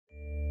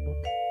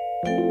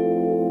Hello,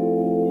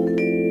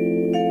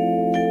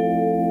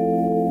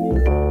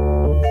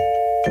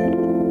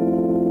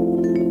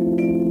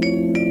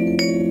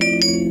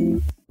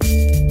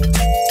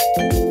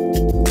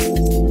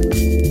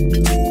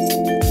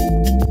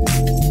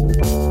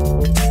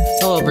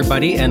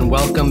 everybody, and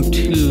welcome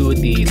to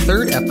the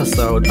third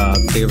episode of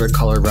Favorite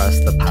Color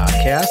Rust, the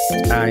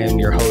podcast. I am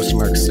your host,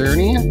 Mark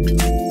Cerny.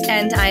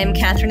 And I am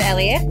Katherine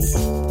Elliott.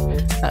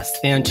 Yes,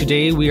 and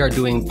today we are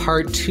doing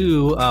part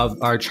 2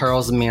 of our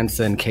Charles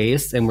Manson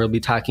case, and we'll be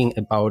talking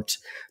about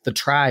the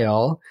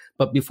trial.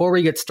 But before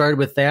we get started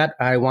with that,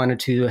 I wanted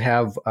to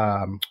have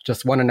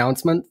just one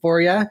announcement for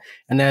you,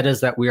 and that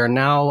is that we are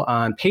now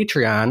on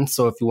Patreon.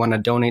 So if you want to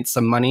donate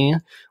some money,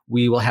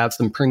 we will have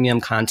some premium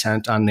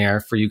content on there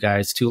for you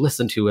guys to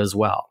listen to as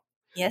well.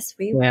 Yes,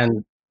 we will.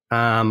 And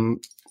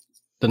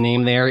the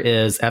name there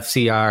is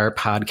FCR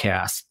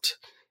Podcast.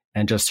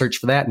 And just search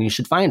for that and you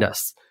should find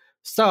us.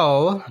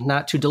 So,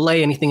 not to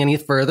delay anything any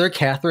further,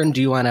 Katherine,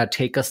 do you want to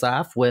take us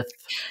off with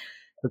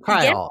the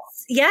trial?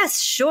 Yes,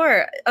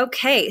 sure.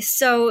 Okay,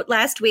 so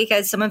last week,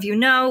 as some of you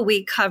know,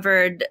 we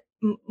covered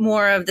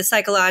more of the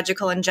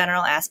psychological and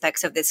general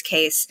aspects of this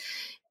case.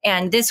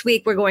 And this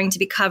week, we're going to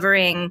be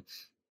covering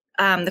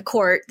the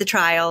court, the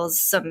trials,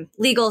 some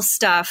legal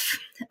stuff,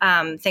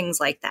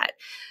 things like that.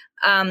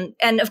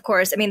 And of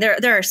course, I mean,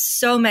 there are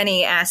so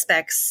many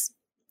aspects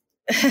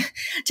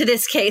to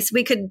this case.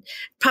 We could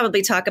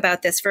probably talk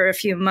about this for a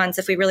few months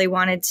if we really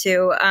wanted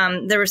to.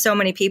 There were so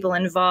many people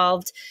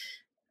involved.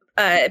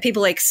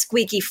 People like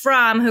Squeaky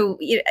Fromm, who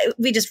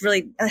we just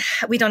really,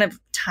 we don't have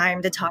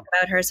time to talk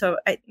about her. So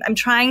I'm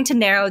trying to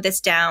narrow this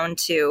down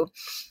to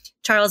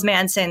Charles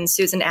Manson,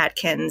 Susan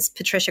Atkins,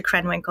 Patricia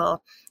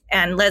Krenwinkel,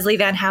 and Leslie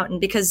Van Houten,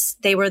 because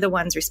they were the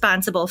ones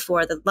responsible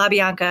for the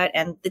LaBianca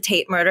and the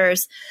Tate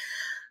murders.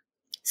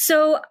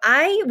 So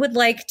I would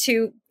like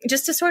to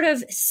just to sort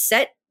of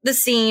set the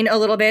scene a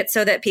little bit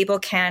so that people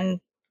can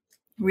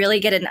really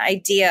get an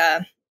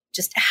idea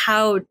just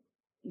how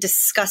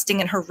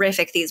disgusting and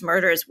horrific these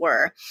murders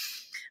were.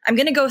 I'm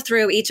going to go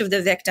through each of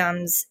the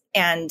victims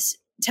and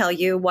tell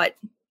you what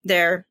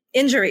their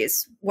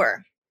injuries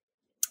were.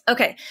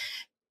 Okay.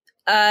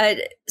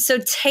 So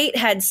Tate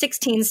had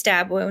 16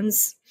 stab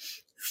wounds.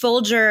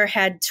 Folger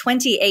had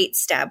 28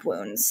 stab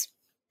wounds.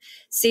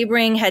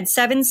 Sebring had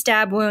 7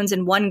 stab wounds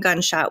and 1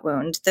 gunshot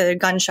wound. The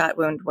gunshot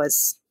wound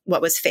was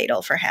what was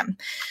fatal for him.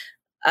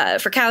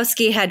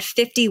 Frykowski had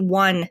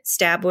 51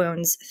 stab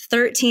wounds,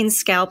 13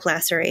 scalp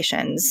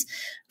lacerations,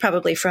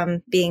 probably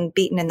from being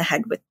beaten in the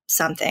head with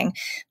something,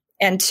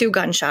 and 2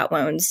 gunshot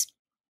wounds.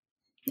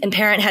 And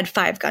Parent had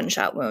 5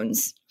 gunshot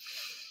wounds.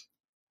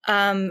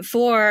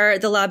 For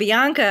the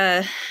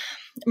LaBianca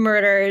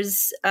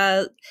murders,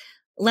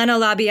 Leno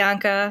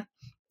LaBianca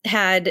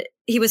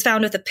he was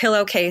found with a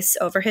pillowcase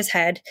over his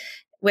head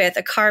with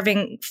a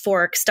carving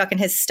fork stuck in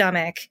his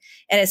stomach,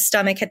 and his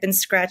stomach had been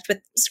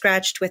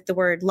scratched with the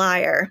word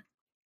liar.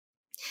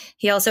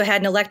 He also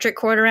had an electric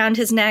cord around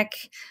his neck,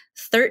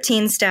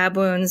 13 stab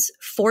wounds,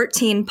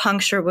 14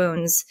 puncture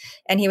wounds,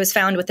 and he was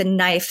found with a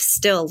knife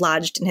still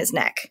lodged in his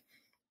neck.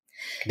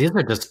 These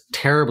are just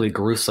terribly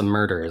gruesome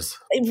murders.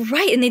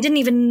 Right, and they didn't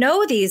even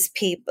know these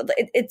people.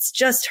 It's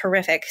just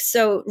horrific.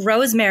 So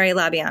Rosemary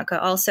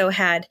LaBianca also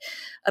had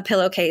a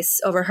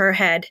pillowcase over her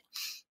head,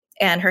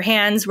 and her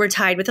hands were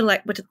tied with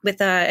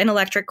an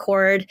electric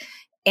cord,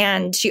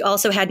 and she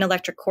also had an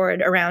electric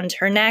cord around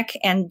her neck,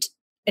 and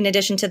in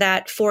addition to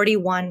that,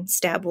 41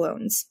 stab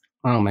wounds.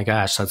 Oh my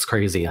gosh, that's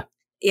crazy.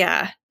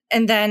 Yeah,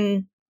 and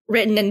then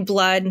written in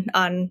blood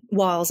on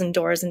walls and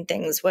doors and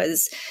things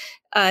was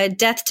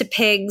death to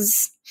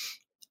pigs,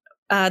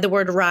 the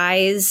word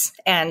rise,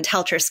 and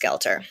helter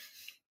skelter.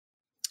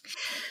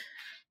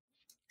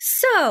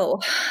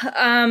 So,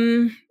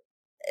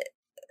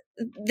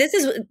 this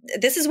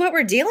is what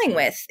we're dealing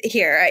with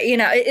here. You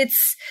know,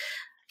 it's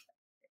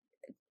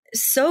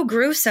so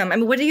gruesome. I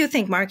mean, what do you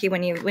think, Marky,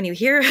 when you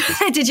hear?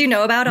 Did you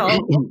know about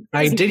all?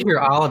 I did hear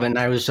all of it, and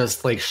I was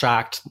just like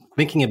shocked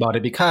thinking about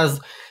it, because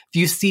if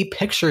you see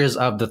pictures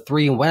of the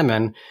 3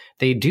 women,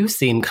 they do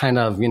seem kind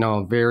of,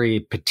 very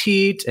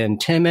petite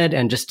and timid,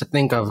 and just to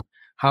think of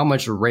how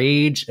much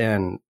rage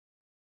and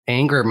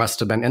anger must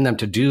have been in them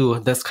to do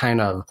this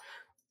kind of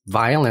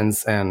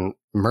violence and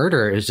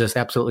murder is just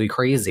absolutely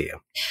crazy.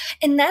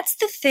 And that's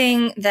the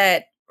thing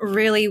that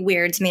really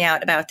weirds me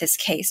out about this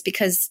case,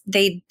 because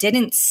they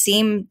didn't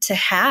seem to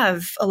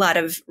have a lot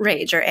of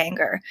rage or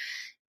anger.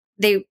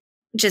 They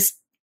just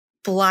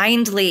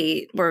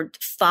blindly were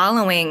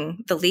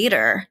following the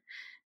leader,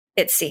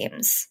 it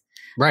seems.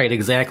 Right,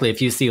 exactly.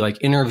 If you see like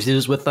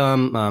interviews with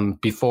them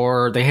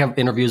before, they have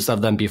interviews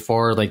of them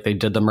before like they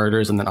did the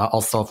murders, and then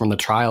also from the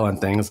trial and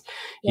things,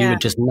 you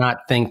would just not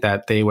think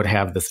that they would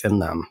have this in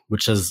them,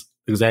 which is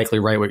exactly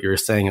right. What you're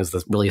saying is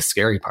the really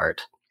scary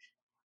part.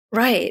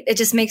 Right. It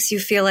just makes you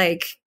feel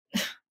like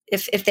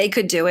if they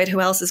could do it,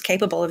 who else is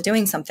capable of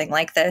doing something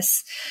like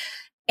this?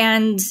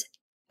 And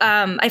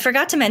I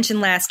forgot to mention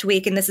last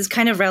week, and this is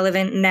kind of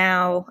relevant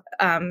now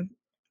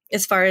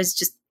as far as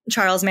just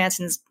Charles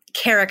Manson's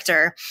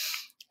character.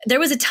 there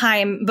was a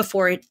time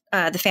before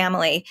the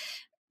family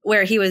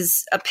where he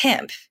was a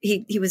pimp.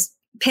 He was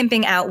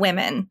pimping out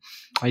women.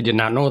 I did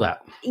not know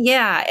that.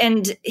 Yeah.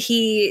 And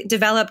he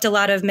developed a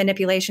lot of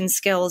manipulation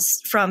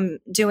skills from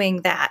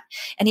doing that.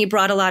 And he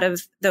brought a lot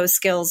of those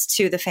skills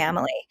to the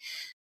family.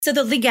 So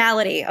the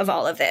legality of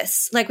all of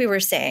this, like we were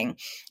saying,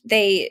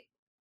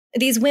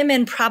 these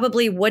women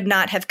probably would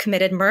not have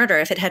committed murder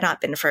if it had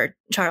not been for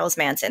Charles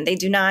Manson. They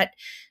do not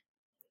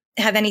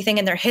have anything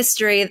in their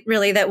history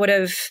really that would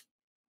have,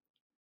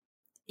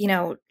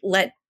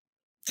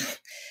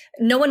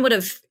 no one would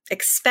have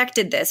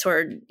expected this,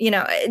 or,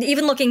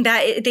 even looking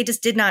back, they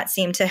just did not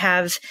seem to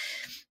have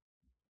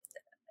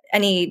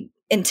any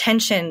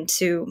intention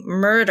to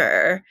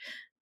murder.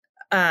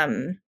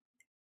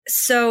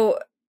 So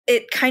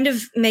it kind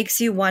of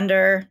makes you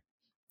wonder,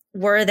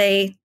 were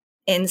they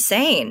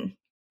insane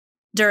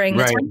during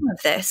the time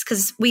of this?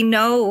 Because we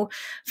know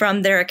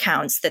from their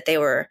accounts that they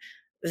were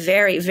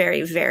very,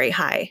 very, very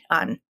high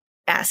on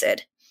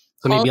acid.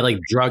 So maybe like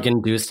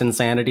drug-induced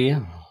insanity?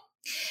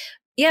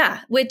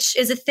 Yeah, which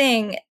is a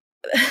thing.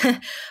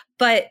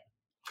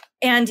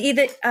 And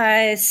either,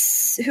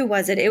 who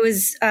was it? It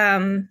was,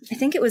 I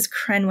think it was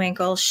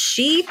Krenwinkel.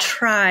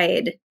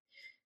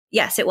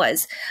 Yes, it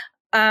was.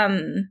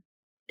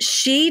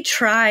 She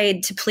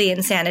tried to plead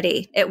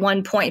insanity at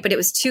one point, but it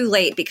was too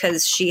late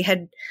because she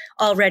had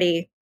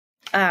already,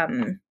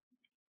 I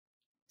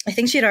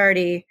think she had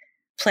already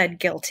pled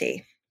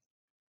guilty.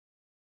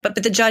 But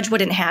the judge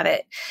wouldn't have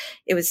it.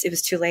 It was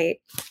too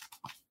late.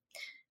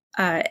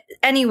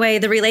 Anyway,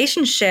 the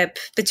relationship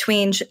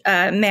between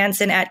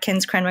Manson,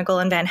 Atkins, Krenwinkel,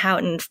 and Van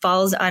Houten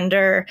falls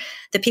under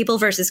the People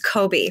versus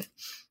Kobe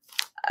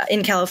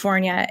in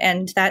California.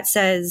 And that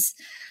says,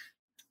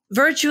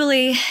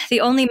 virtually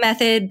the only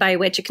method by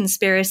which a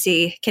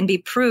conspiracy can be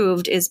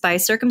proved is by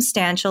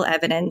circumstantial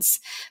evidence,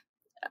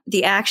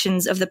 the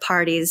actions of the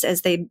parties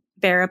as they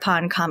bear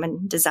upon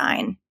common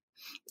design.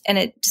 And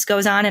it just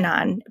goes on.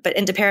 And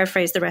to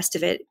paraphrase the rest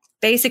of it,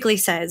 basically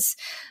says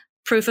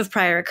proof of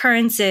prior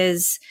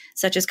occurrences,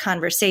 such as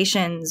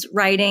conversations,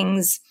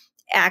 writings,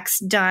 acts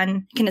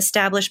done, can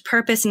establish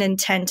purpose and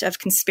intent of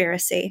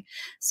conspiracy.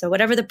 So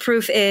whatever the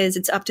proof is,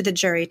 it's up to the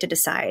jury to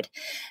decide.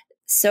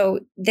 So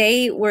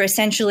they were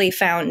essentially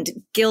found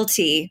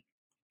guilty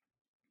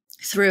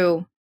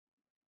through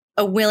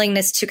a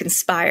willingness to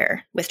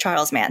conspire with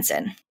Charles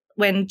Manson.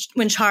 When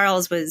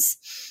Charles was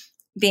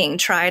being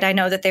tried, I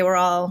know that they were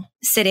all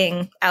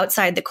sitting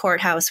outside the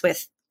courthouse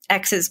with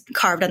X's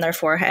carved on their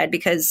forehead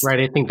because... Right,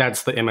 I think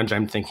that's the image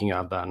I'm thinking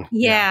of then.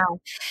 Yeah,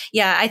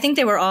 I think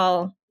they were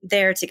all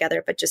there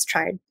together, but just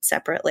tried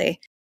separately.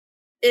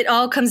 It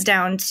all comes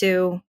down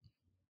to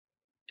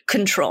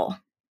control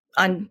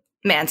on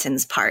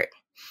Manson's part.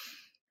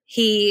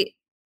 He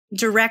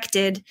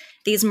directed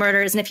these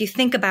murders. And if you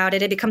think about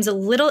it, it becomes a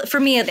little, for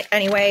me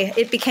anyway,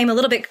 it became a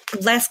little bit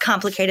less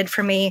complicated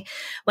for me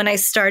when I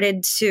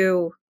started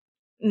to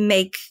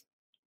make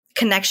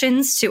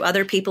connections to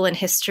other people in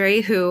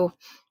history who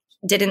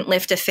didn't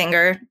lift a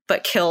finger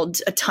but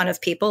killed a ton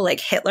of people, like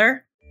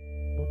Hitler.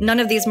 None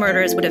of these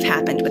murders would have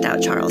happened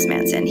without Charles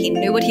Manson. He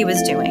knew what he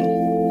was doing.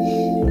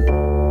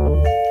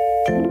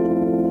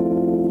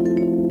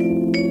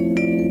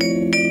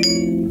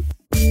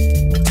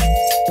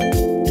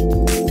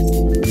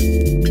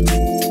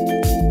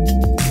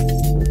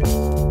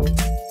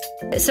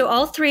 So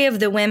all three of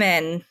the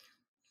women,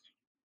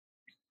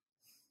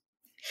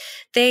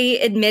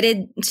 they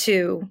admitted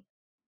to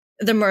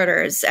the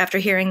murders after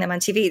hearing them on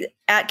TV.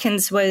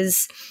 Atkins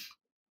was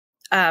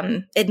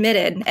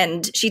admitted,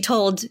 and she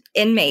told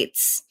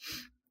inmates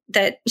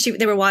that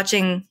they were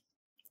watching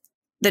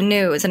the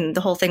news, and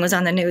the whole thing was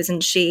on the news,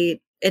 and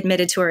she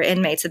admitted to her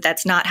inmates that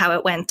that's not how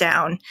it went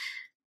down.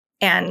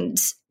 And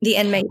the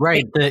inmate...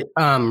 Right.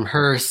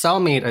 Her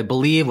cellmate, I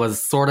believe,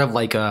 was sort of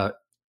like a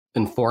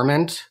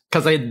informant,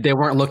 because they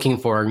weren't looking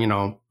for,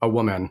 a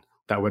woman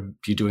that would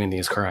be doing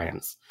these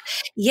crimes.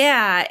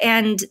 Yeah.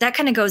 And that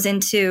kind of goes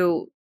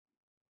into,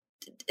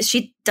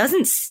 she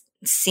doesn't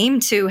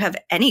seem to have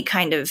any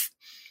kind of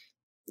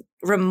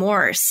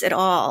remorse at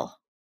all.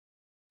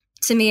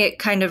 To me, it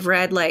kind of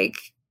read like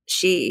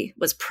she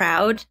was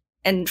proud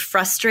and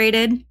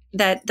frustrated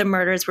that the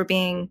murders were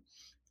being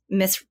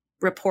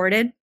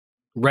misreported.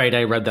 Right.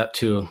 I read that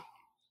too.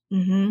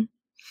 Mm-hmm.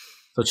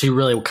 So she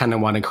really kind of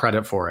wanted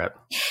credit for it.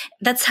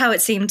 That's how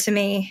it seemed to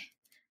me.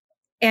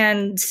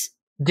 And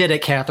did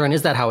it, Katherine?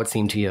 Is that how it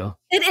seemed to you?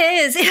 It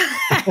is.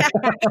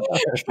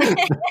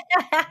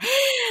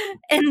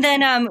 And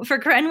then for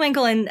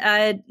Krenwinkel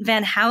and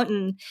Van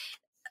Houten,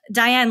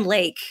 Diane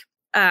Lake,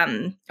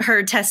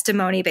 her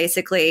testimony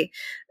basically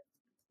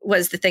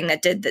was the thing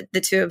that did the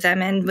two of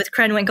them. And with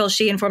Krenwinkel,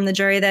 she informed the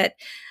jury that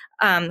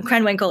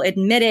Krenwinkel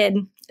admitted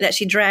that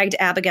she dragged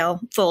Abigail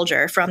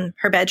Folger from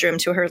her bedroom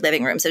to her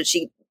living room. So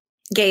she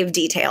gave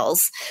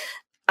details.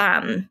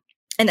 And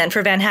then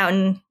for Van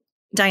Houten,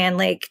 Diane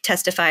Lake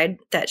testified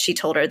that she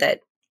told her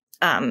that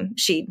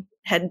she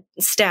had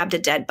stabbed a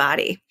dead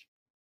body.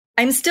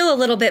 I'm still a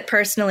little bit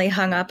personally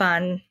hung up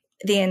on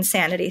the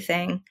insanity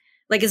thing.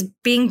 Like, is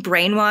being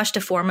brainwashed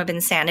a form of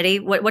insanity?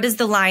 What is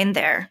the line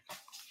there?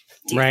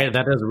 Right.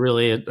 That is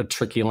really a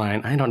tricky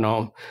line. I don't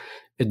know.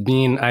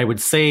 I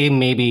would say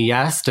maybe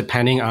yes,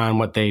 depending on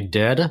what they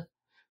did.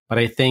 But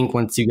I think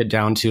once you get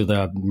down to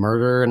the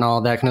murder and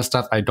all that kind of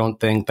stuff, I don't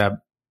think that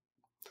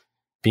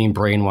being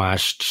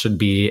brainwashed should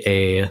be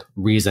a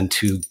reason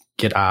to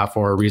get off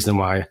or a reason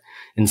why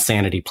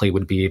insanity plea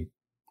would be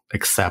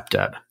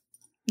accepted.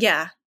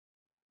 Yeah.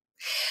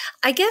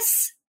 I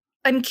guess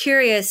I'm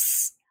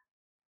curious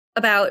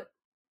about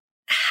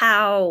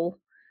how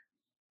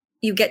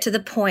you get to the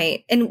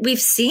point, and we've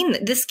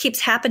seen this keeps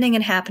happening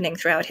and happening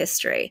throughout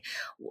history.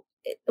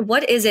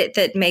 What is it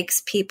that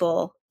makes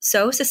people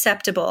so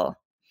susceptible?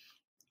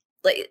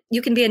 Like,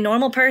 you can be a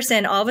normal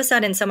person, all of a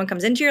sudden someone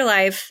comes into your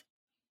life,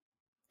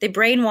 they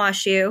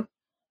brainwash you,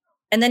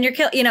 and then you're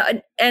killed,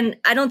 and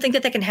I don't think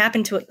that can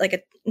happen to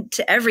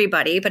to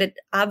everybody, but it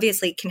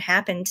obviously can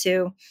happen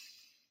to,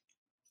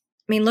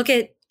 I mean, look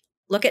at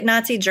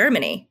Nazi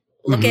Germany.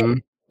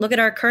 Look at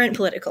our current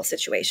political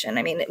situation.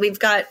 I mean,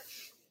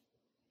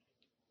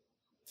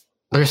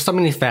 there's so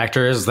many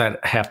factors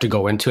that have to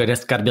go into it.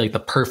 It's got to be like the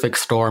perfect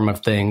storm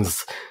of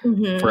things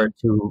for it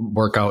to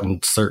work out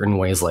in certain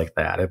ways like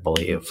that, I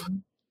believe.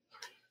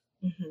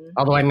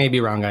 Although I may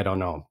be wrong, I don't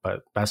know,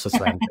 but that's just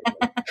what I'm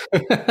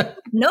thinking.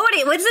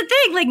 What's the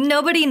thing? Like,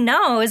 nobody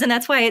knows, and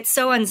that's why it's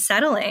so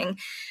unsettling.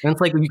 And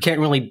it's like you can't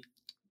really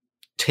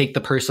take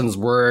the person's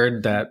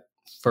word that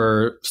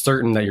for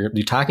certain that you're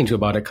talking to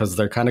about it because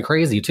they're kind of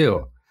crazy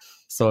too.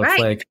 So it's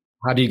like,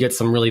 how do you get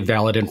some really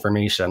valid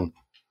information?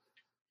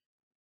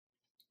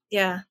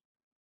 Yeah.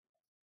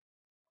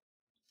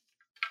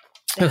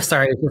 Oh,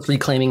 sorry, I was just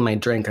reclaiming my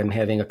drink. I'm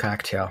having a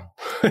cocktail.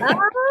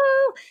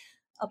 Oh,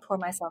 I'll pour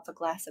myself a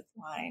glass of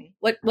wine.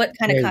 What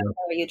kind of cocktail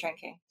are you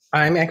drinking?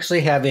 I'm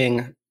actually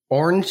having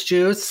orange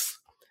juice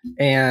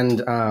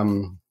and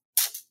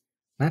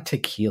not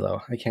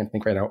tequila. I can't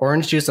think right now.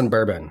 Orange juice and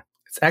bourbon.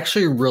 It's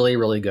actually really,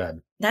 really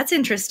good. That's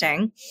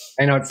interesting.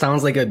 I know it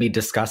sounds like it'd be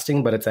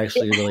disgusting, but it's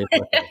actually really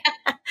good.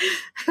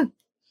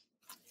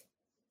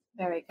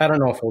 Very good. I don't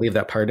know if we'll leave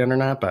that part in or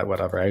not, but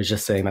whatever. I was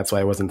just saying that's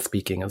why I wasn't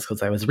speaking. It's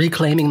because I was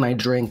reclaiming my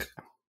drink.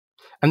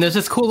 And there's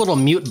this cool little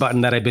mute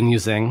button that I've been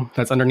using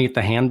that's underneath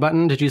the hand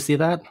button. Did you see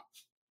that?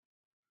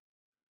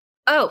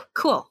 Oh,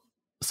 cool.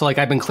 So like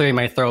I've been clearing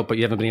my throat, but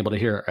you haven't been able to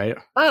hear it, right?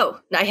 Oh,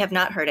 I have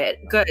not heard it.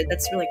 Good.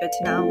 That's really good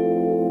to know.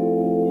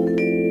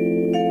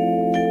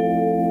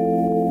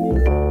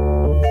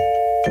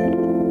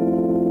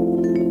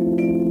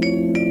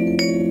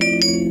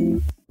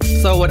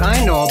 So what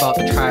I know about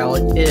the trial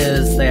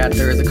is that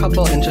there's a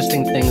couple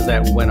interesting things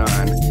that went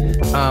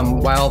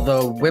on. While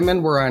the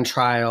women were on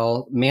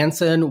trial,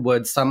 Manson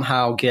would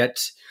somehow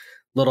get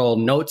little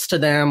notes to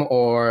them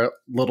or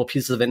little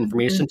pieces of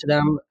information to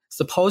them,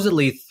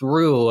 supposedly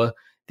through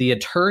the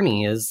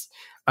attorneys.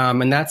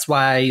 And that's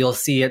why you'll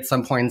see at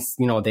some points,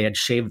 they had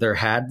shaved their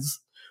heads,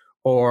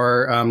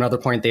 or another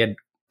point they had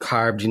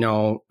carved,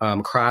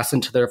 cross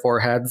into their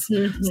foreheads.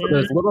 So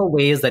there's little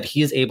ways that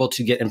he's able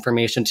to get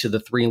information to the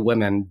three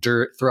women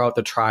throughout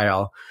the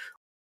trial.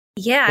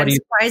 Yeah, I'm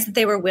surprised that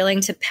they were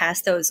willing to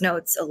pass those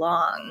notes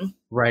along.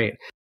 Right.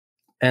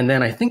 And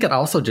then I think it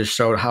also just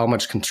showed how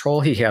much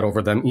control he had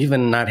over them,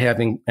 even not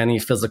having any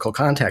physical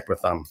contact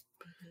with them.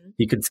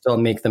 He could still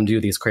make them do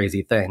these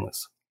crazy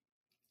things.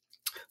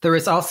 There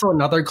is also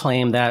another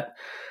claim that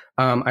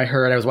I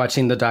heard. I was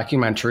watching the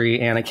documentary,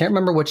 and I can't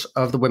remember which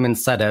of the women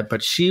said it,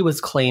 but she was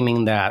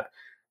claiming that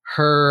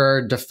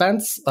her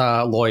defense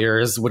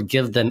lawyers would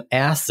give them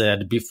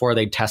acid before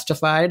they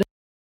testified.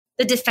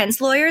 The defense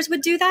lawyers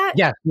would do that?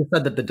 Yeah, she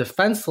said that the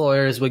defense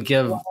lawyers would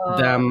give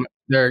them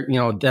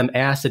them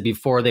acid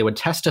before they would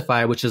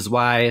testify, which is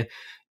why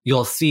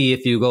you'll see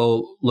if you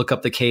go look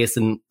up the case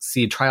and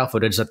see trial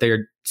footage that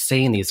they're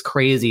saying these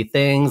crazy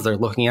things. They're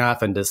looking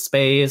off into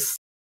space.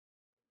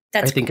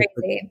 That's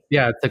crazy.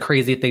 It's a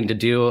crazy thing to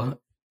do.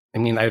 I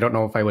mean, I don't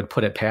know if I would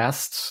put it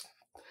past.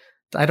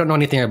 I don't know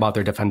anything about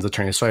their defense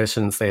attorneys, so I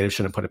shouldn't say I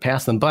shouldn't put it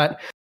past them.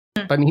 But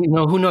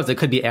who knows? It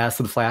could be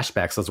acid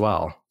flashbacks as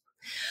well.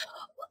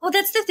 Well,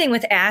 that's the thing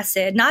with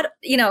acid.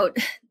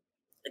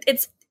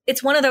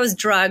 It's one of those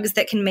drugs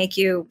that can make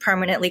you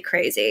permanently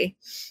crazy.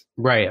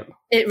 Right.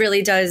 It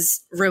really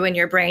does ruin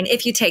your brain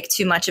if you take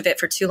too much of it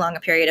for too long a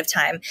period of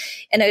time.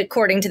 And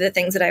according to the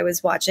things that I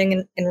was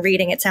watching and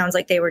reading, it sounds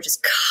like they were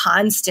just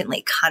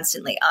constantly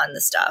on the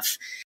stuff.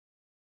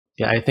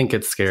 Yeah, I think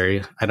it's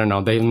scary. I don't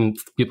know.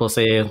 People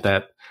say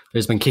that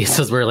there's been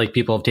cases where like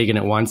people have taken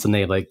it once and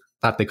they like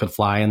thought they could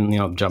fly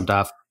and jumped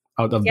off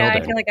out of the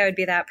building. I feel like I would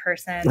be that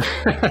person.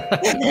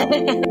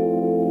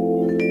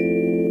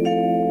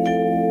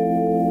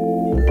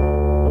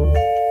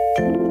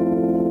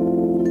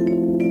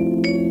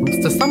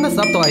 To sum this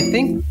up, though, I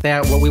think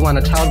that what we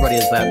want to tell everybody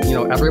is that,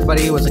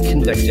 everybody was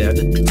convicted.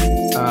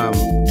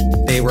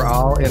 They were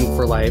all in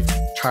for life.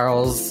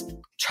 Charlie.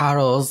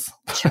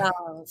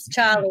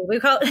 We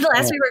were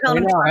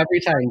calling him Charles. Every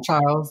time,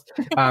 Charles.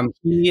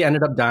 He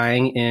ended up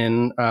dying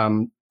in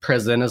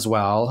prison as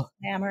well.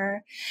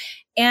 Hammer.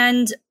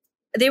 And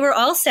They were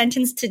all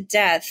sentenced to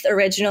death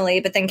originally,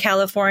 but then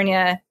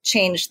California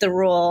changed the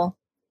rule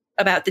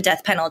about the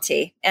death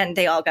penalty, and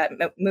they all got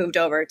moved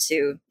over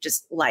to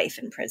just life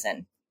in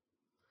prison.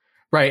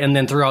 Right. And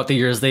then throughout the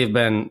years, they've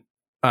been,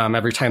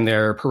 every time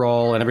their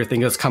parole and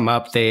everything has come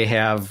up, they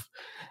have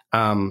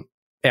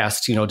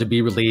asked, to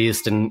be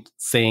released and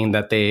saying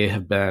that they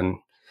have been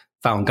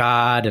found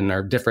God and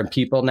are different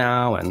people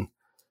now and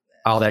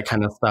all that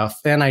kind of stuff.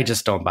 And I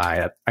just don't buy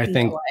it. I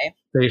think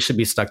they should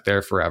be stuck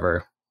there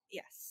forever.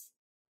 Yes.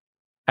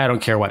 I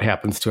don't care what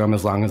happens to them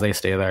as long as they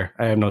stay there.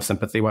 I have no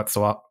sympathy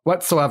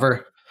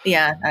whatsoever.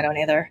 Yeah, I don't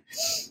either.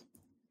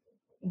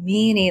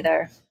 Me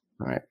neither.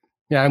 All right.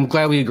 Yeah, I'm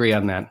glad we agree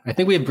on that. I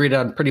think we agreed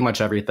on pretty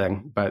much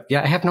everything. But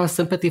yeah, I have no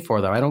sympathy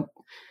for them. I don't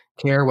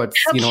care what's,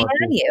 How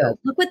can you?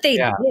 Look what they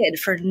did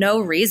for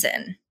no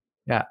reason.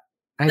 Yeah,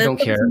 I don't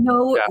care.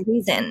 No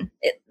reason.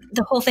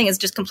 The whole thing is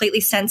just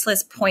completely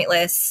senseless,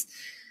 pointless.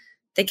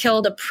 They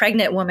killed a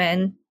pregnant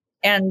woman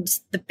and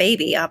the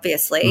baby,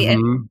 obviously. Mm-hmm.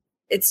 And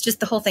it's just,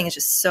 the whole thing is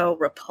just so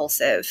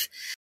repulsive.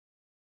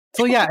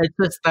 So yeah,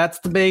 that's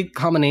the big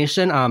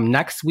culmination.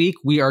 Next week,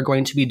 we are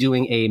going to be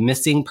doing a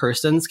missing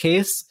persons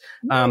case.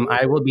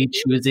 I will be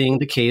choosing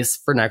the case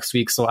for next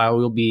week, so I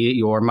will be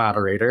your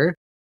moderator.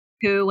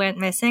 Who went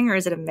missing, or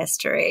is it a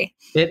mystery?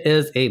 It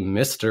is a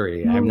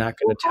mystery. I'm not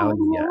going to tell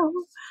you yet.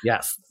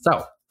 Yes.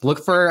 So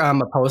look for a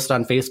post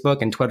on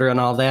Facebook and Twitter and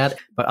all that.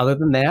 But other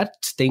than that,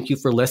 thank you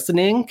for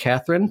listening.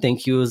 Katherine,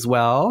 thank you as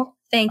well.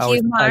 Thank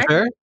you, Mark.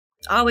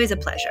 Always a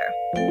pleasure.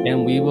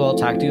 And we will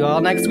talk to you all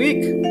next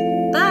week.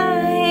 Bye.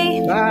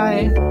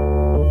 Bye.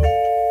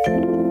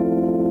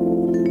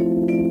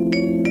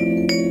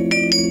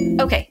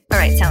 Okay. All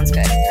right. Sounds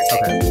good.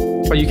 Perfect.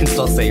 Okay. But you can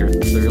still say your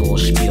little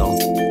spiel.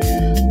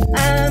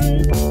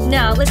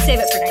 No, let's save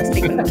it for next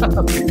week.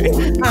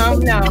 Okay.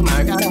 No,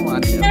 Mark, I don't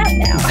want to. Not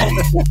now.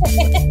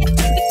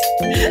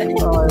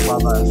 Oh, I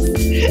love us.